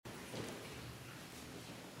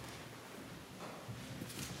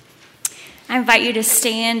I invite you to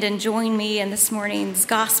stand and join me in this morning's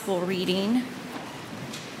gospel reading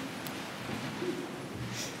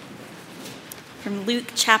from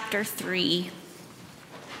Luke chapter 3.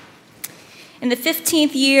 In the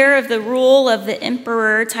 15th year of the rule of the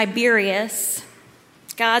Emperor Tiberius,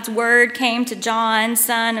 God's word came to John,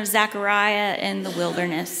 son of Zechariah, in the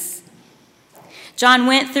wilderness. John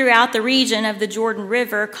went throughout the region of the Jordan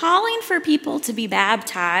River, calling for people to be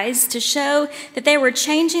baptized to show that they were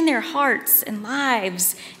changing their hearts and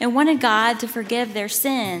lives and wanted God to forgive their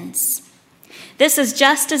sins. This is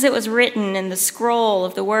just as it was written in the scroll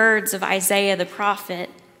of the words of Isaiah the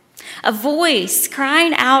prophet. A voice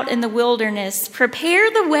crying out in the wilderness,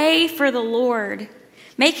 "Prepare the way for the Lord.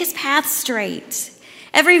 Make his path straight.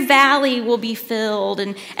 Every valley will be filled,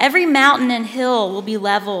 and every mountain and hill will be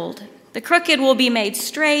leveled. The crooked will be made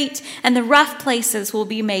straight, and the rough places will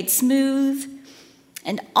be made smooth,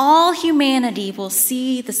 and all humanity will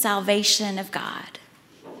see the salvation of God."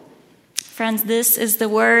 Friends, this is the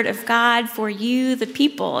word of God for you, the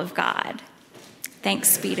people of God.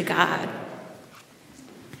 Thanks be to God.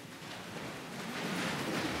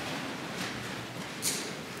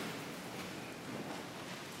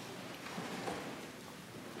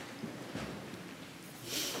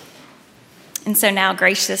 And so now,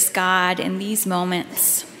 gracious God, in these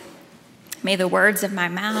moments, may the words of my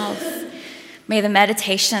mouth, may the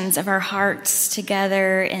meditations of our hearts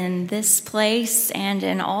together in this place and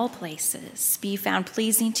in all places be found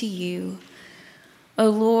pleasing to you. O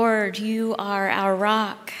Lord, you are our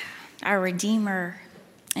rock, our Redeemer,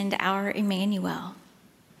 and our Emmanuel.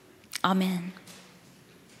 Amen.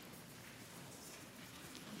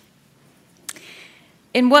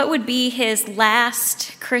 In what would be his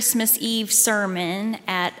last Christmas Eve sermon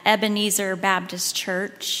at Ebenezer Baptist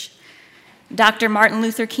Church, Dr. Martin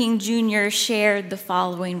Luther King Jr. shared the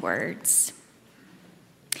following words.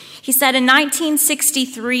 He said, in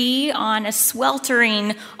 1963, on a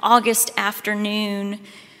sweltering August afternoon,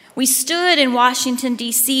 we stood in Washington,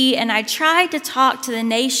 D.C., and I tried to talk to the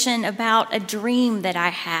nation about a dream that I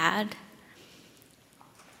had.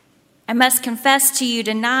 I must confess to you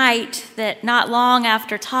tonight that not long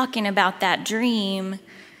after talking about that dream,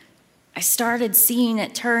 I started seeing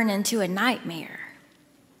it turn into a nightmare.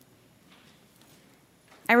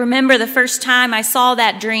 I remember the first time I saw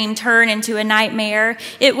that dream turn into a nightmare.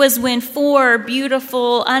 It was when 4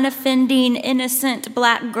 beautiful, unoffending, innocent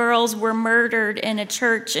black girls were murdered in a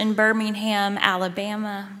church in Birmingham,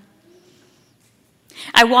 Alabama.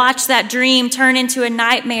 I watched that dream turn into a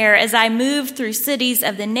nightmare as I moved through cities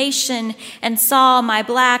of the nation and saw my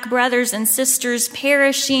black brothers and sisters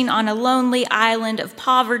perishing on a lonely island of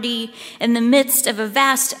poverty in the midst of a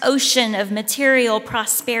vast ocean of material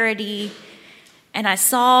prosperity. And I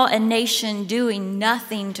saw a nation doing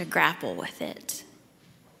nothing to grapple with it.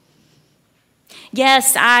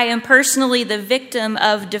 Yes, I am personally the victim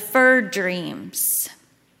of deferred dreams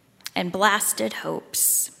and blasted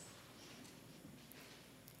hopes.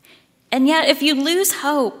 And yet, if you lose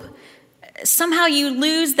hope, somehow you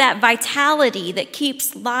lose that vitality that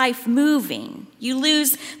keeps life moving. You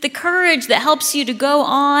lose the courage that helps you to go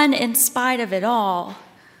on in spite of it all.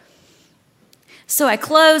 So I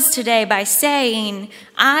close today by saying,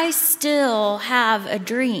 I still have a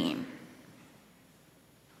dream.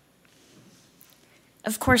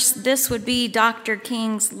 Of course, this would be Dr.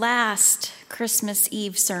 King's last Christmas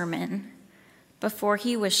Eve sermon before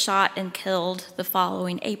he was shot and killed the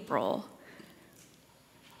following April.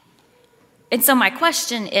 And so my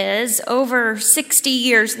question is, over 60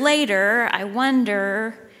 years later, I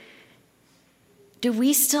wonder, do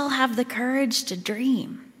we still have the courage to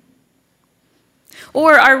dream?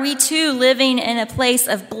 Or are we too living in a place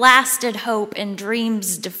of blasted hope and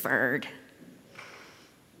dreams deferred?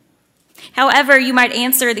 However you might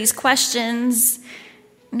answer these questions,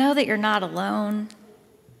 know that you're not alone.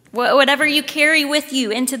 Whatever you carry with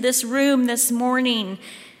you into this room this morning,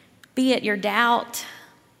 be it your doubt,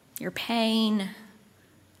 your pain,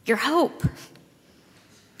 your hope,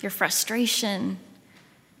 your frustration,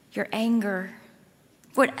 your anger,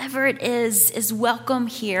 whatever it is welcome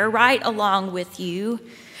here right along with you.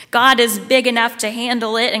 God is big enough to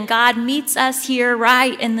handle it, and God meets us here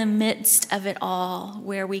right in the midst of it all,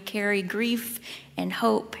 where we carry grief and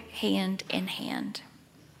hope hand in hand.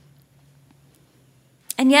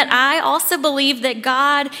 And yet I also believe that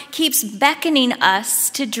God keeps beckoning us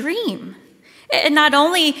to dream. And not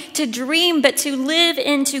only to dream, but to live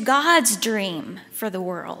into God's dream for the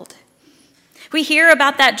world. We hear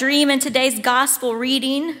about that dream in today's gospel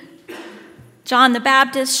reading. John the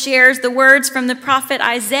Baptist shares the words from the prophet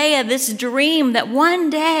Isaiah, this dream that one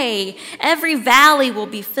day every valley will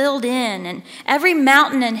be filled in and every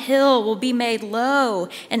mountain and hill will be made low,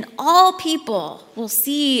 and all people will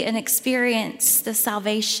see and experience the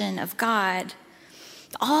salvation of God.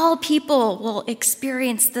 All people will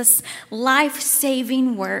experience this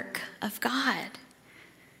life-saving work of God.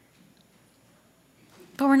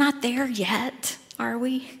 But we're not there yet, are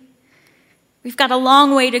we? We've got a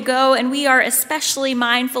long way to go, and we are especially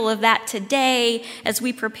mindful of that today as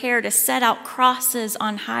we prepare to set out crosses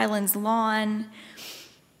on Highland's lawn.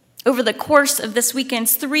 Over the course of this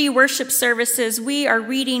weekend's 3 worship services, we are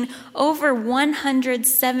reading over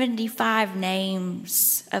 175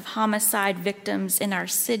 names of homicide victims in our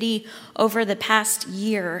city over the past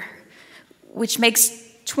year, which makes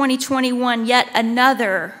 2021 yet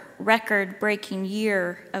another record-breaking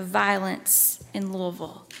year of violence in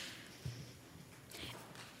Louisville.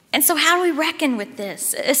 And so how do we reckon with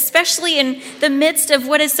this, especially in the midst of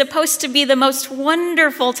what is supposed to be the most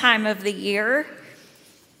wonderful time of the year?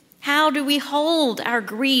 How do we hold our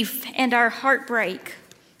grief and our heartbreak,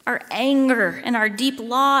 our anger and our deep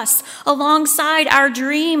loss alongside our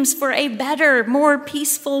dreams for a better, more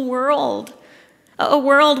peaceful world? A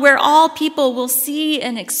world where all people will see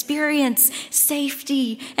and experience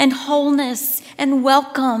safety and wholeness and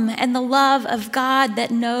welcome and the love of God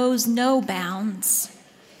that knows no bounds.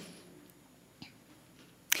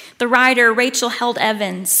 The writer Rachel Held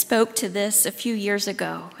Evans spoke to this a few years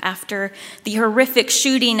ago after the horrific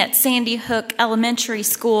shooting at Sandy Hook Elementary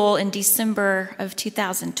School in December of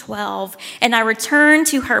 2012, and I return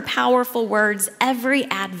to her powerful words every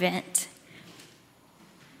Advent.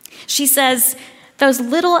 She says, "Those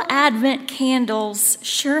little Advent candles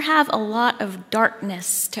sure have a lot of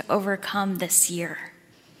darkness to overcome this year.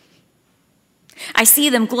 I see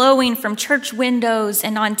them glowing from church windows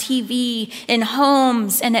and on TV, in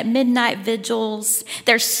homes and at midnight vigils.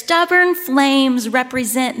 Their stubborn flames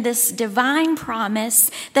represent this divine promise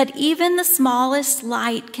that even the smallest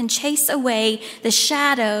light can chase away the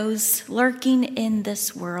shadows lurking in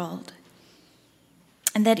this world.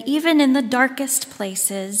 And that even in the darkest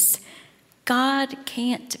places, God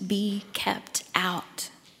can't be kept out."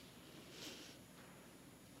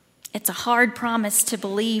 It's a hard promise to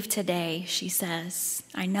believe today, she says.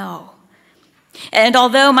 I know. And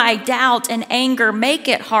although my doubt and anger make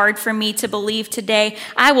it hard for me to believe today,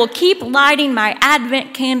 I will keep lighting my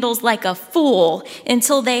Advent candles like a fool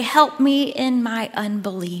until they help me in my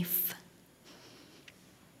unbelief.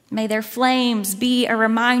 May their flames be a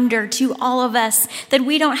reminder to all of us that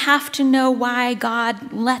we don't have to know why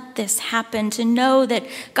God let this happen to know that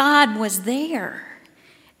God was there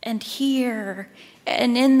and here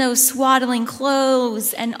and in those swaddling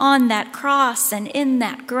clothes and on that cross and in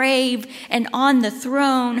that grave and on the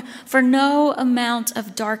throne, for no amount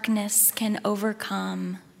of darkness can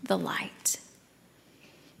overcome the light.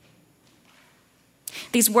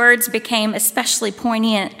 These words became especially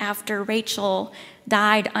poignant after Rachel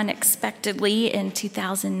died unexpectedly in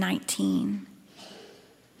 2019.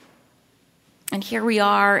 And here we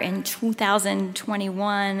are in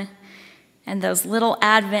 2021, and those little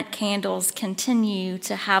Advent candles continue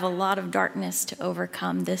to have a lot of darkness to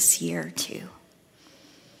overcome this year too.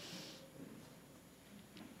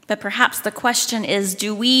 But perhaps the question is,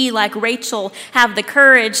 do we, like Rachel, have the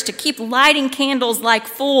courage to keep lighting candles like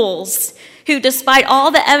fools who, despite all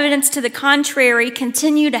the evidence to the contrary,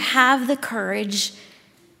 continue to have the courage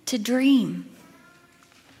to dream?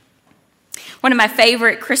 One of my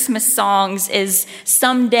favorite Christmas songs is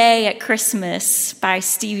 "Someday at Christmas" by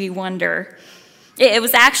Stevie Wonder. It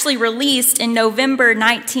was actually released in November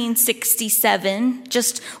 1967,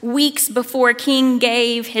 just weeks before King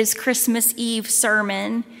gave his Christmas Eve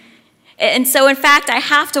sermon. And so, in fact, I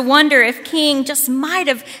have to wonder if King just might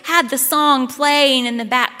have had the song playing in the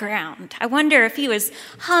background. I wonder if he was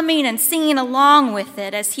humming and singing along with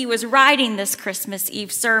it as he was writing this Christmas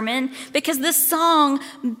Eve sermon, because this song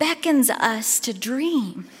beckons us to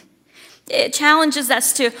dream. It challenges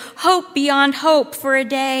us to hope beyond hope for a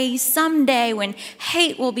day, someday, when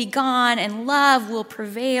hate will be gone and love will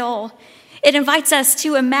prevail. It invites us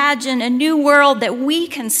to imagine a new world that we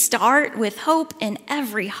can start with hope in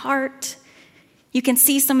every heart. You can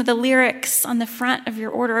see some of the lyrics on the front of your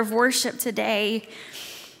order of worship today.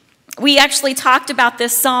 We actually talked about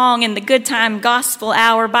this song in the Good Time Gospel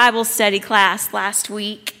Hour Bible study class last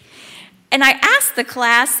week. And I asked the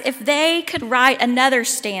class if they could write another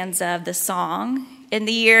stanza of the song in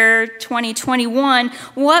the year 2021,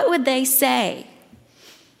 what would they say?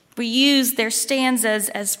 We used their stanzas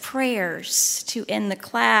as prayers to end the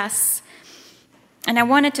class. And I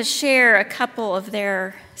wanted to share a couple of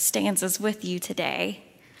their stanzas with you today.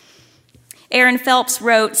 Aaron Phelps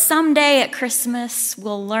wrote, "Someday at Christmas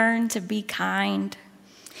we'll learn to be kind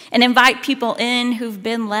and invite people in who've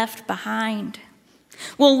been left behind.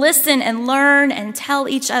 We'll listen and learn and tell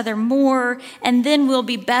each other more, and then we'll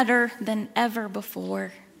be better than ever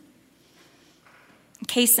before."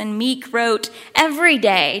 Case and Meek wrote, "Every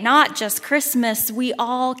day, not just Christmas, we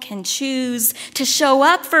all can choose to show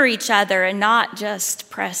up for each other and not just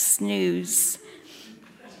press snooze.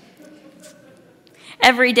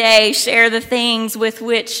 Every day, share the things with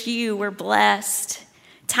which you were blessed.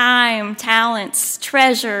 Time, talents,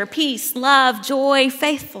 treasure, peace, love, joy,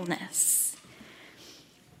 faithfulness."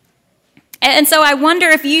 And so I wonder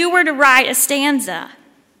if you were to write a stanza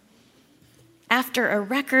after a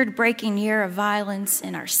record-breaking year of violence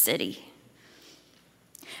in our city,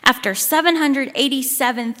 after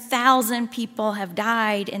 787,000 people have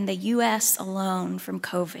died in the U.S. alone from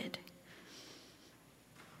COVID,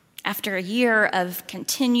 after a year of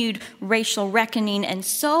continued racial reckoning and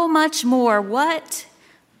so much more, what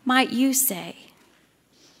might you say?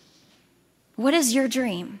 What is your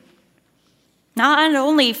dream? Not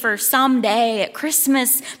only for someday at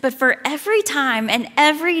Christmas, but for every time and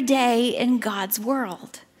every day in God's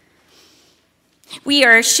world. We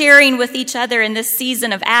are sharing with each other in this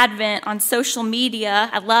season of Advent on social media.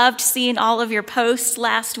 I loved seeing all of your posts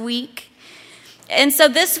last week. And so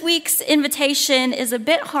this week's invitation is a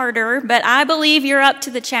bit harder, but I believe you're up to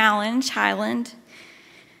the challenge, Highland.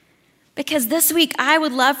 Because this week I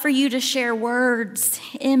would love for you to share words,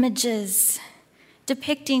 images,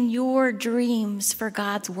 depicting your dreams for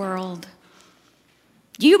God's world.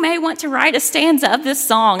 You may want to write a stanza of this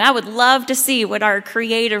song. I would love to see what our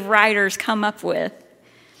creative writers come up with.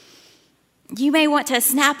 You may want to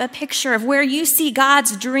snap a picture of where you see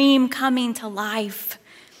God's dream coming to life.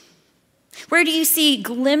 Where do you see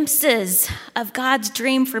glimpses of God's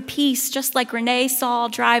dream for peace, just like Renee saw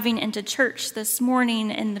driving into church this morning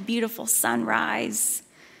in the beautiful sunrise?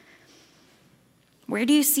 Where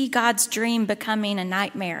do you see God's dream becoming a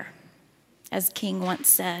nightmare, as King once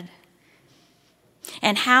said?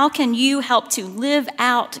 And how can you help to live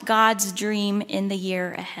out God's dream in the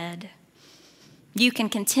year ahead? You can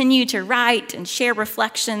continue to write and share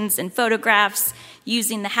reflections and photographs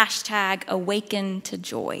using the hashtag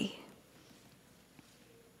 #AwakenToJoy.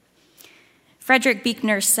 Frederick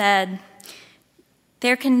Buechner said,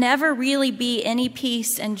 "There can never really be any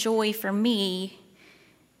peace and joy for me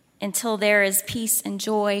until there is peace and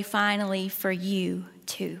joy finally for you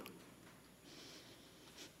too."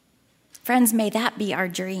 Friends, may that be our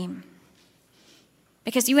dream.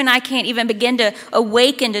 Because you and I can't even begin to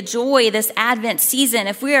awaken to joy this Advent season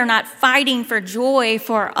if we are not fighting for joy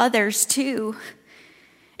for others too.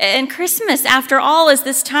 And Christmas, after all, is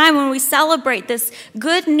this time when we celebrate this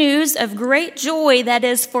good news of great joy that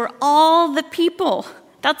is for all the people.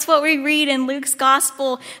 That's what we read in Luke's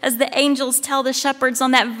gospel as the angels tell the shepherds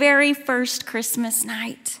on that very first Christmas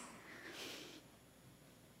night.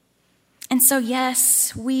 And so,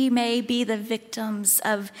 yes, we may be the victims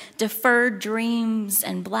of deferred dreams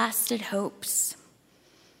and blasted hopes.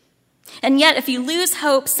 And yet, if you lose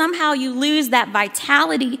hope, somehow you lose that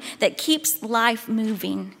vitality that keeps life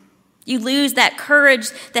moving. You lose that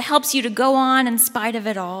courage that helps you to go on in spite of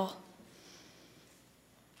it all.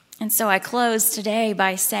 And so I close today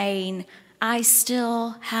by saying, I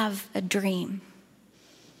still have a dream.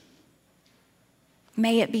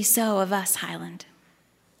 May it be so of us, Highland.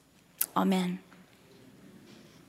 Amen.